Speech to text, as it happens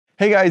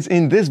Hey guys,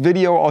 in this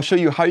video, I'll show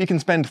you how you can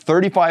spend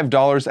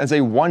 $35 as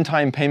a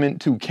one-time payment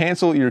to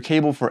cancel your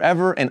cable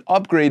forever and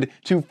upgrade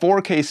to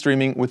 4K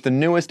streaming with the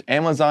newest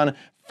Amazon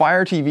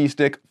FireTV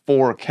Stick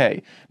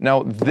 4K.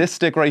 Now, this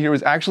stick right here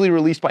was actually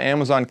released by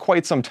Amazon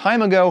quite some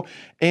time ago,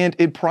 and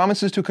it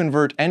promises to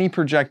convert any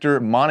projector,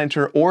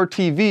 monitor, or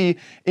TV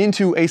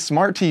into a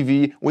smart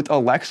TV with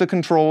Alexa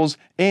controls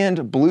and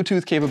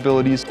Bluetooth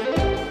capabilities.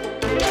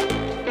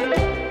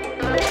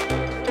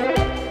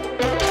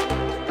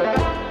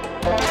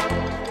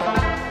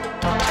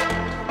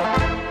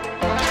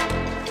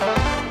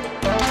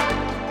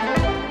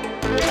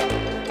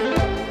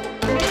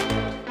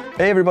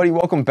 Hey everybody,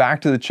 welcome back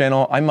to the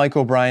channel. I'm Mike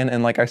O'Brien,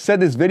 and like I said,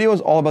 this video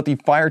is all about the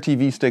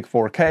FireTV Stick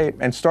 4K.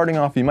 And starting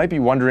off, you might be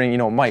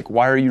wondering, Mike,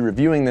 why are you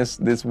reviewing this?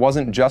 This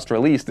wasn't just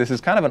released. This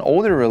is kind of an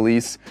older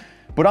release.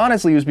 But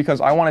honestly, it was because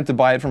I wanted to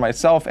buy it for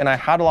myself and I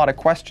had a lot of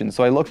questions.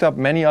 So I looked up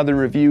many other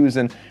reviews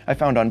and I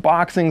found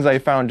unboxings, I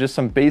found just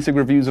some basic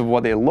reviews of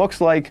what it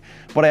looks like,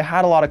 but I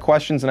had a lot of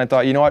questions and I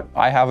thought, you know what,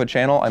 I have a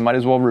channel, I might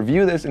as well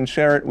review this and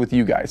share it with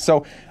you guys.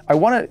 So I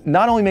want to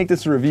not only make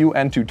this a review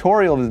and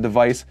tutorial of the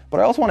device, but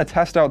I also want to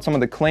test out some of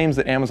the claims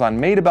that Amazon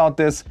made about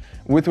this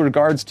with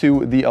regards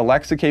to the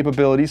Alexa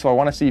capability. So I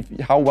want to see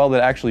how well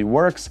that actually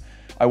works.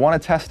 I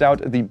want to test out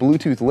the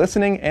Bluetooth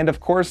listening, and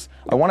of course,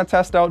 I want to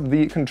test out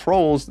the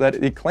controls that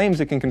it claims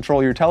it can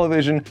control your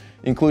television,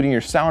 including your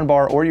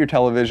soundbar or your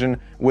television,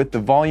 with the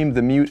volume,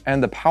 the mute,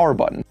 and the power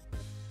button.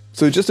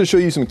 So just to show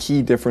you some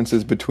key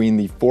differences between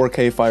the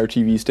 4K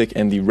FireTV Stick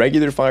and the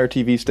regular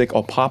FireTV Stick,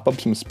 I'll pop up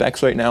some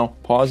specs right now.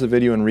 Pause the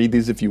video and read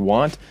these if you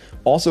want.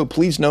 Also,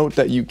 please note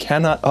that you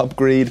cannot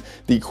upgrade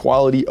the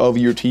quality of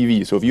your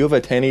TV. So if you have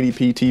a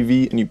 1080p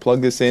TV and you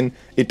plug this in,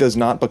 it does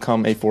not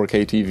become a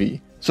 4K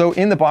TV. So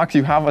in the box,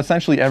 you have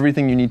essentially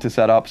everything you need to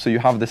set up. So you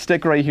have the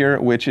stick right here,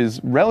 which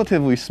is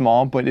relatively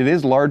small, but it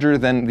is larger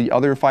than the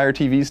other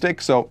FireTV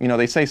stick. So,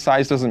 they say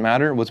size doesn't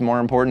matter. What's more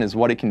important is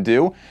what it can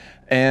do.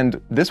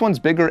 And this one's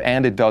bigger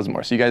and it does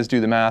more. So you guys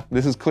do the math.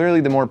 This is clearly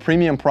the more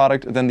premium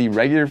product than the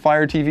regular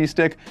FireTV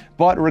stick.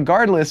 But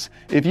regardless,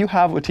 if you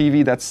have a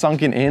TV that's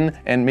sunken in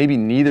and maybe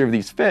neither of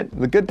these fit,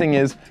 the good thing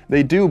is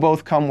they do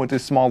both come with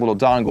this small little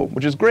dongle,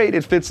 which is great.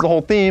 It fits the whole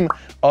theme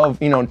of,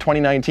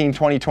 2019,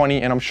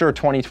 2020, and I'm sure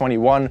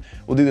 2021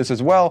 will do this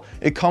as well.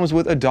 It comes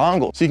with a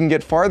dongle. So you can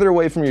get farther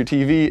away from your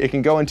TV. It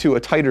can go into a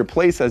tighter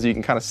place, as you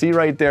can kind of see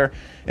right there.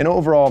 And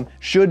overall,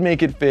 should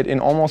make it fit in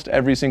almost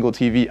every single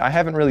TV. I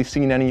haven't really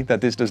seen any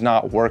that this does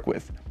not work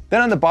with.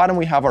 Then on the bottom,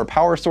 we have our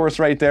power source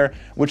right there,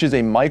 which is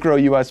a micro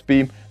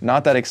USB.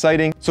 Not that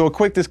exciting. So a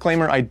quick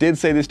disclaimer, I did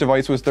say this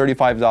device was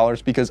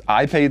 $35 because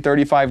I paid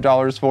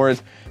 $35 for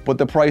it, but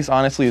the price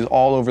honestly is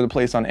all over the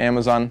place on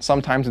Amazon.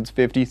 Sometimes it's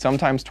 $50,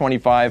 sometimes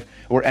 $25,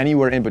 or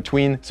anywhere in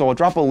between. So I'll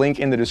drop a link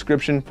in the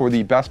description for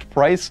the best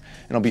price,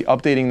 and I'll be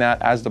updating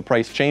that as the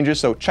price changes.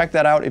 So check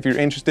that out if you're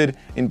interested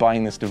in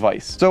buying this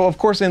device. So of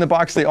course, in the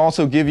box, they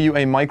also give you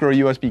a micro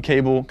USB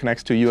cable,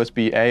 connects to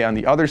USB-A on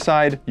the other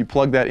side. You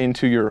plug that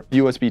into your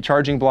USB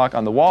charging block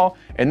on the wall,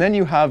 and then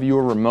you have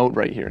your remote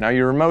right here. Now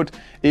your remote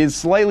is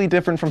slightly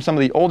different from some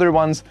of the older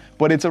ones,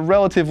 but it's a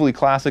relatively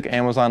classic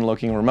Amazon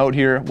looking remote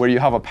here where you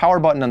have a power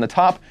button on the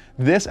top.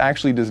 This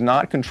actually does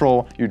not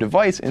control your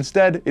device.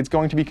 Instead, it's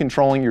going to be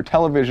controlling your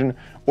television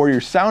or your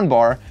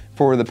soundbar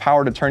for the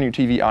power to turn your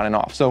TV on and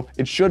off. So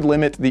it should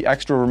limit the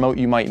extra remote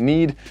you might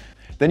need.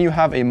 Then you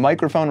have a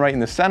microphone right in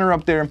the center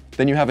up there.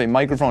 Then you have a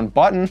microphone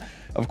button,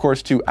 of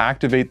course, to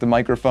activate the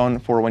microphone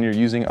for when you're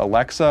using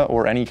Alexa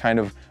or any kind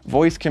of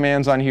voice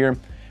commands on here.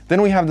 Then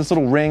we have this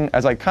little ring,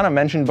 as I kind of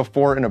mentioned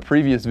before in a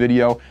previous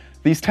video.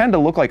 These tend to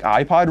look like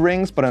iPod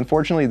rings, but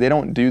unfortunately they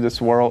don't do the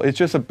swirl. It's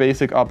just a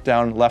basic up,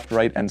 down, left,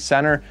 right, and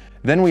center.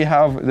 Then we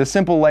have the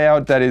simple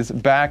layout that is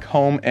back,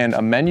 home, and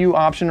a menu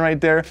option right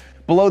there.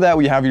 Below that,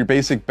 we have your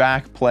basic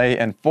back, play,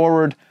 and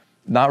forward.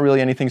 Not really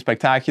anything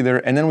spectacular.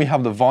 And then we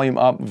have the volume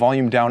up,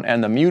 volume down,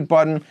 and the mute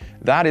button.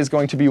 That is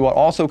going to be what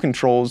also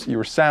controls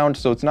your sound.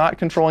 So it's not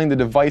controlling the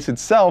device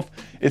itself,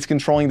 it's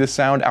controlling the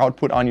sound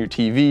output on your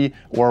TV,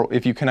 or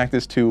if you connect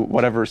this to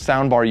whatever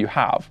soundbar you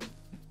have.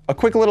 A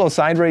quick little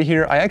aside right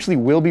here, I actually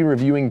will be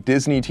reviewing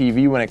Disney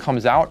TV when it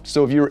comes out.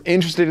 So if you're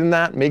interested in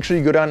that, make sure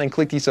you go down and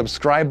click the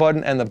subscribe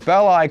button and the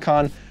bell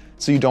icon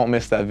so you don't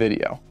miss that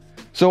video.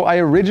 So I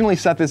originally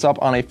set this up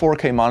on a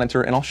 4K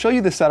monitor, and I'll show you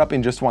the setup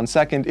in just 1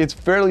 second. It's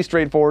fairly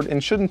straightforward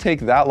and shouldn't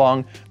take that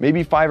long,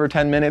 maybe 5 or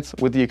 10 minutes,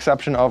 with the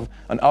exception of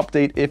an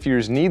update if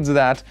yours needs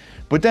that.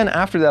 But then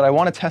after that, I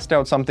want to test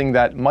out something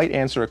that might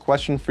answer a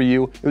question for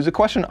you. It was a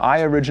question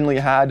I originally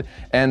had,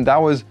 and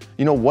that was,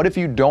 what if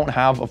you don't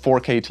have a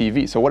 4K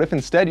TV? So what if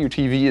instead your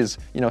TV is,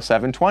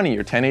 720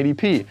 or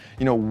 1080p?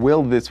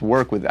 Will this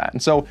work with that?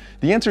 And so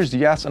the answer is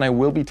yes, and I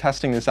will be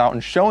testing this out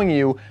and showing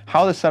you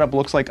how the setup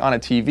looks like on a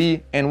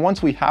TV. And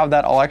once we have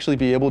that, I'll actually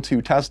be able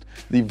to test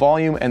the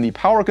volume and the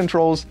power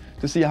controls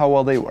to see how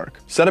well they work.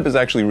 Setup is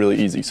actually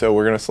really easy. So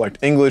we're gonna select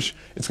English,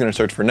 it's gonna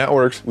search for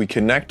networks, we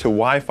connect to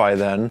Wi-Fi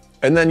then,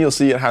 and then you'll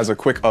see it has a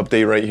quick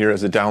update right here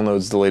as it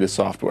downloads the latest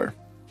software.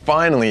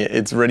 finally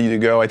it's ready to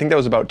go. I think that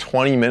was about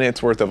 20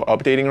 minutes worth of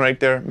updating right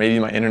there. Maybe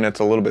my internet's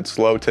a little bit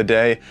slow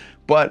today,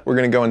 but we're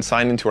gonna go and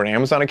sign into our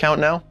Amazon account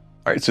now. All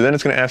right, so then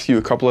it's gonna ask you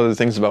a couple other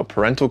things about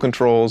parental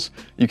controls.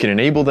 You can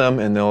enable them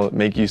and they'll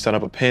make you set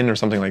up a PIN or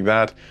something like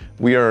that.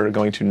 We are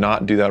going to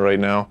not do that right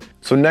now.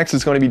 So next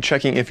it's going to be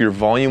checking if your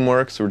volume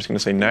works. So we're just gonna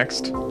say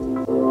next.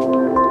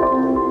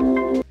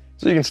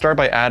 So you can start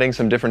by adding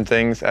some different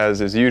things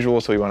as is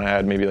usual. So you wanna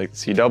add maybe like the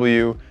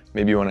CW,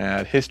 maybe you wanna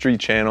add History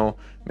Channel,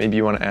 maybe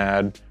you wanna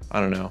add, I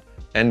don't know,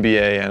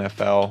 NBA,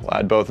 NFL, we'll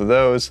add both of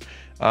those.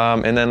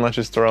 And then let's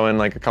just throw in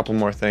like a couple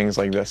more things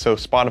like this. So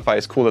Spotify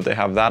is cool that they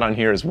have that on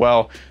here as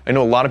well. I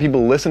know a lot of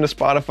people listen to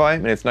Spotify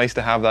and it's nice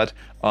to have that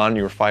on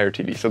your Fire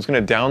TV. So it's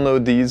gonna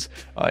download these,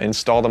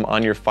 install them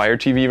on your Fire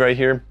TV right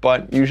here,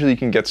 but usually you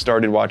can get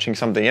started watching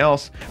something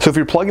else. So if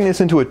you're plugging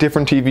this into a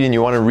different TV and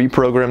you wanna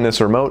reprogram this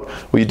remote,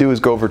 what you do is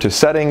go over to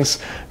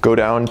settings, go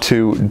down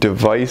to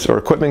device or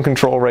equipment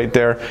control right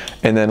there,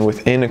 and then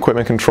within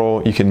equipment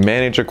control, you can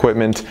manage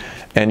equipment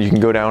and you can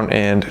go down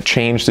and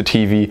change the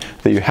TV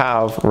that you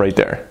have right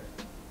there.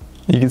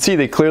 You can see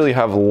they clearly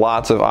have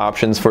lots of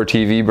options for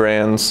TV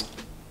brands.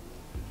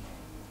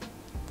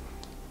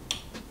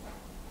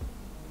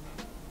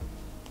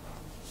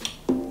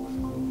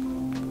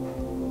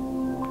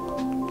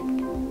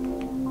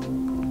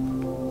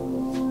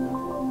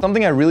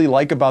 Something I really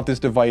like about this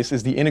device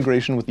is the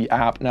integration with the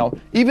app. Now,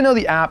 even though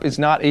the app is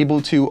not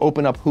able to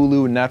open up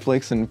Hulu and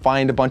Netflix and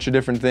find a bunch of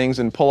different things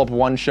and pull up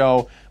one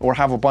show or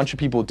have a bunch of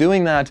people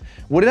doing that,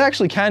 what it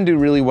actually can do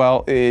really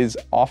well is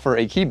offer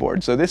a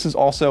keyboard. So this is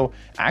also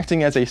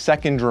acting as a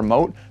second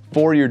remote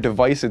for your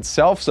device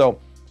itself. So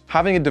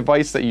having a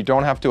device that you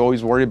don't have to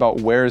always worry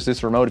about where is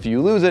this remote if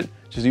you lose it,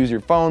 just use your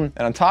phone.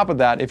 And on top of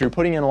that, if you're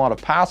putting in a lot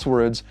of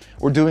passwords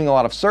or doing a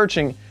lot of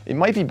searching, it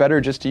might be better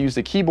just to use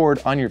the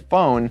keyboard on your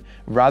phone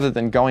rather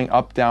than going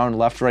up, down,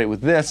 left, right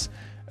with this,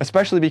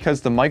 especially because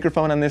the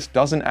microphone on this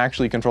doesn't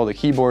actually control the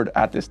keyboard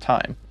at this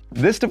time.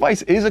 This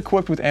device is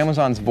equipped with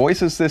Amazon's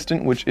voice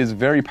assistant, which is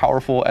very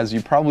powerful. As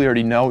you probably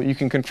already know, you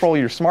can control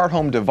your smart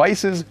home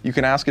devices. You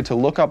can ask it to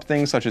look up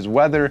things such as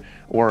weather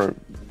or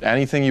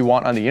anything you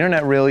want on the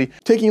internet, really.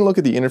 Taking a look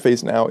at the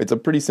interface now, it's a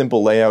pretty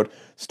simple layout.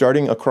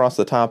 Starting across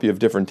the top, you have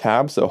different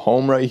tabs. So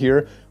home right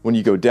here. When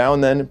you go down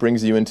then, it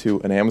brings you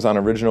into an Amazon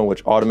original,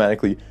 which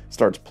automatically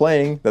starts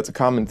playing. That's a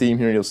common theme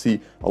here. You'll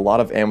see a lot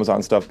of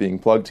Amazon stuff being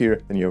plugged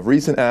here. Then you have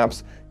recent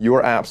apps,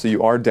 your apps. So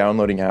you are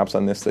downloading apps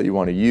on this that you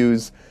want to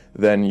use.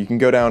 Then you can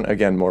go down,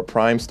 again, more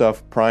Prime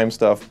stuff, Prime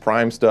stuff,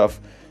 Prime stuff,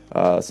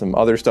 some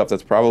other stuff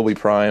that's probably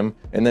Prime.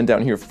 And then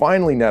down here,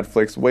 finally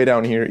Netflix, way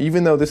down here.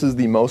 Even though this is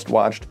the most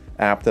watched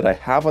app that I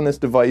have on this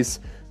device,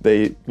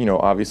 they,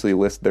 obviously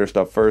list their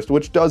stuff first,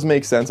 which does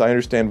make sense. I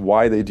understand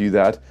why they do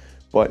that.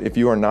 But if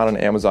you are not an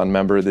Amazon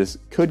member, this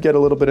could get a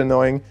little bit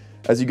annoying.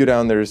 As you go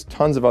down, there's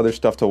tons of other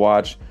stuff to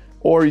watch.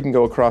 Or you can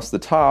go across the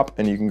top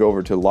and you can go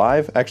over to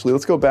live. Actually,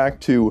 let's go back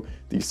to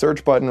the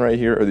search button right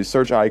here, or the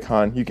search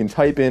icon. You can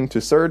type in to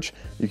search,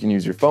 you can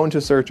use your phone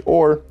to search,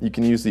 or you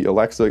can use the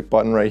Alexa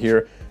button right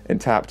here and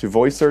tap to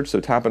voice search. So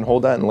tap and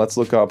hold that and let's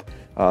look up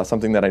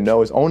something that I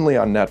know is only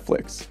on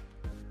Netflix.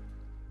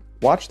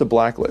 Watch The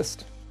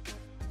Blacklist.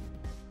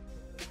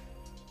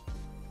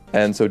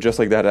 And so just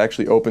like that, it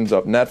actually opens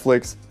up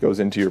Netflix, goes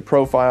into your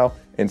profile,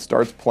 and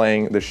starts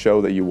playing the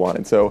show that you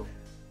wanted. So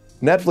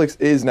Netflix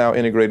is now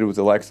integrated with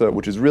Alexa,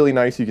 which is really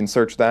nice. You can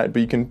search that,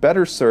 but you can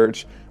better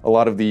search a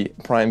lot of the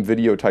Prime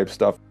Video type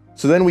stuff.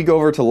 So then we go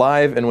over to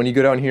live, and when you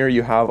go down here,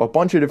 you have a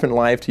bunch of different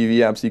live TV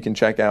apps you can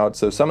check out.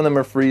 So some of them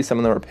are free, some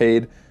of them are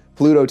paid.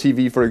 Pluto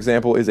TV, for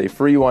example, is a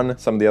free one.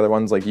 Some of the other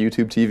ones like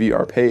YouTube TV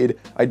are paid.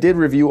 I did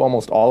review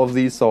almost all of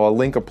these, so I'll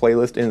link a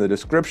playlist in the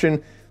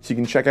description so you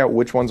can check out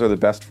which ones are the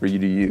best for you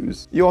to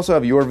use. You also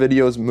have your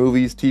videos,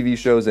 movies, TV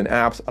shows, and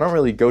apps. I don't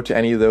really go to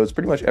any of those.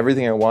 Pretty much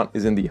everything I want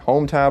is in the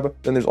Home tab.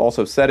 Then there's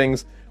also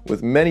settings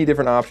with many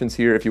different options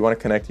here if you want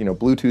to connect,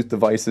 Bluetooth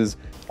devices.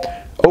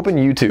 Open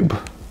YouTube.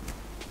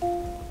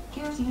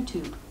 Here's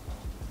YouTube.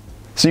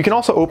 So you can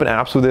also open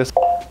apps with this.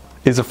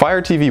 Is a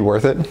Fire TV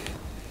worth it?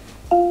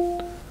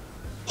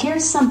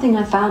 Here's something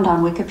I found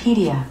on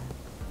Wikipedia.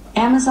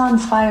 Amazon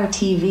Fire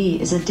TV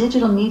is a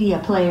digital media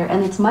player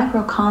and its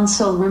micro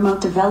console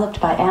remote developed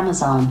by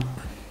Amazon.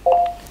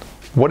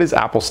 What is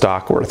Apple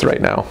stock worth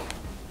right now?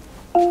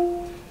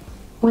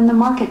 When the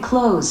market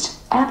closed,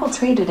 Apple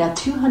traded at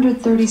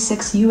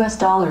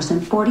 $236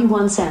 and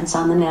 41 cents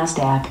on the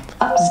NASDAQ.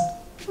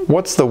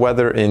 What's the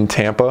weather in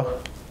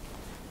Tampa?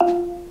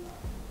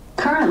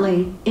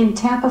 Currently, in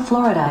Tampa,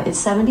 Florida, it's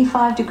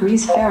 75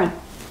 degrees Fahrenheit.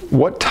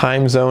 What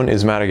time zone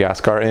is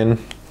Madagascar in?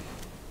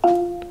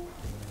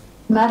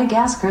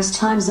 Madagascar's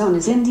time zone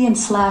is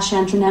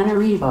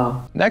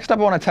Indian/Antananarivo. Next up,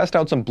 I want to test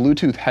out some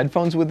Bluetooth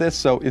headphones with this.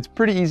 So it's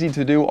pretty easy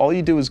to do. All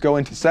you do is go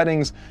into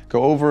settings,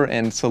 go over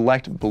and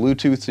select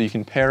Bluetooth so you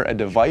can pair a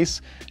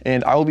device.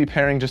 And I will be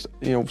pairing just,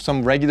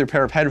 some regular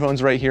pair of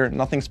headphones right here,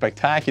 nothing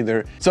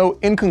spectacular. So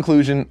in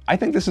conclusion, I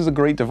think this is a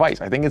great device.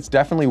 I think it's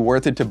definitely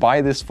worth it to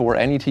buy this for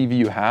any TV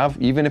you have,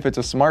 even if it's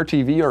a smart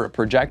TV or a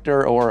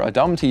projector or a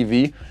dumb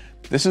TV.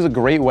 this is a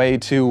great way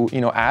to,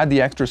 add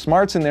the extra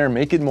smarts in there,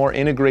 make it more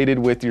integrated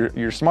with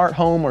your smart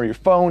home or your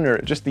phone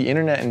or just the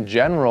internet in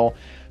general,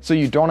 so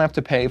you don't have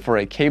to pay for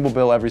a cable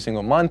bill every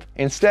single month.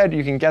 Instead,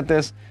 you can get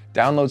this,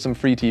 download some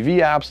free TV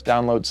apps,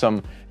 download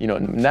some,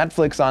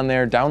 Netflix on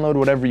there, download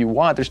whatever you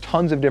want. There's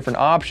tons of different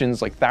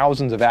options, like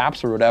thousands of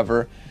apps or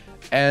whatever,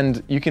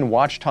 and you can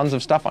watch tons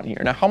of stuff on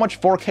here. Now, how much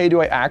 4K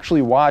do I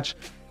actually watch?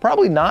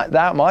 Probably not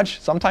that much.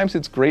 Sometimes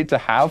it's great to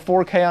have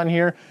 4K on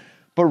here,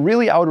 but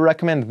really I would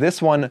recommend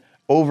this one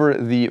over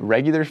the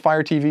regular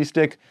Fire TV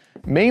stick,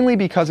 mainly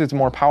because it's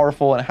more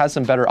powerful and it has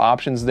some better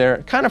options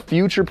there, kind of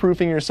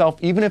future-proofing yourself.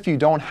 Even if you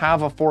don't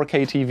have a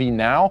 4K TV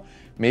now,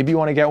 maybe you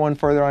want to get one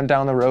further on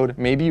down the road.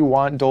 Maybe you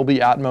want Dolby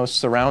Atmos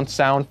surround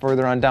sound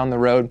further on down the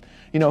road.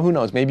 Who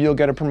knows? Maybe you'll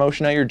get a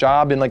promotion at your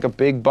job and like a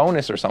big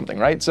bonus or something,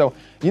 right? So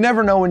you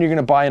never know when you're going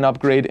to buy an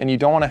upgrade, and you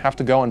don't want to have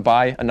to go and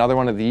buy another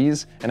one of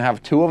these and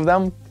have two of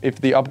them if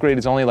the upgrade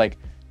is only like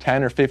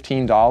 $10 or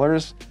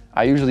 $15.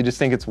 I usually just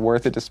think it's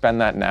worth it to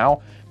spend that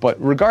now. But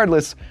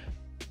regardless,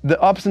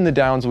 the ups and the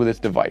downs with this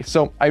device.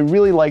 So I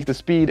really like the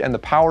speed and the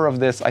power of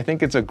this. I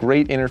think it's a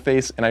great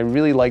interface, and I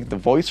really like the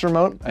voice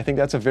remote. I think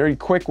that's a very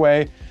quick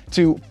way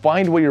to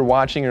find what you're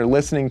watching or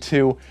listening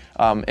to,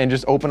 and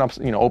just open up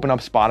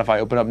Spotify,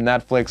 open up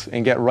Netflix,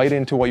 and get right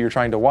into what you're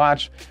trying to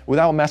watch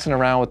without messing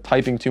around with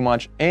typing too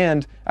much.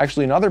 And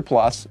actually another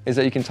plus is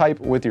that you can type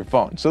with your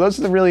phone. So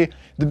those are really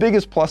the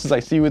biggest pluses I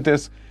see with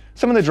this.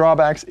 Some of the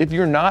drawbacks: if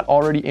you're not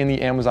already in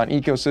the Amazon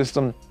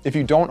ecosystem, if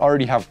you don't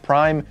already have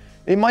Prime,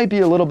 it might be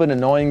a little bit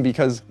annoying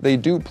because they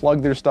do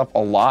plug their stuff a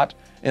lot.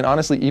 And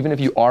honestly, even if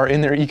you are in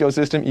their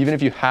ecosystem, even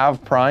if you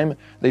have Prime,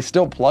 they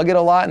still plug it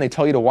a lot and they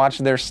tell you to watch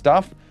their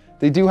stuff.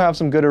 They do have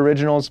some good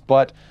originals,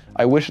 but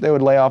I wish they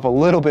would lay off a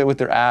little bit with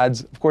their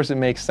ads. Of course, it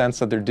makes sense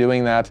that they're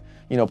doing that,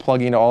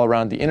 plugging it all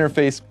around the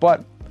interface,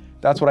 but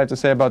that's what I have to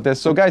say about this.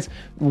 So guys,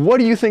 what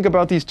do you think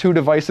about these two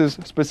devices,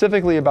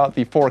 specifically about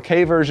the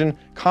 4K version?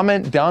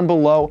 Comment down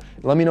below.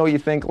 Let me know what you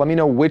think. Let me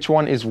know which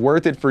one is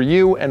worth it for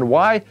you and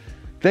why.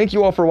 Thank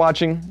you all for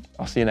watching.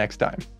 I'll see you next time.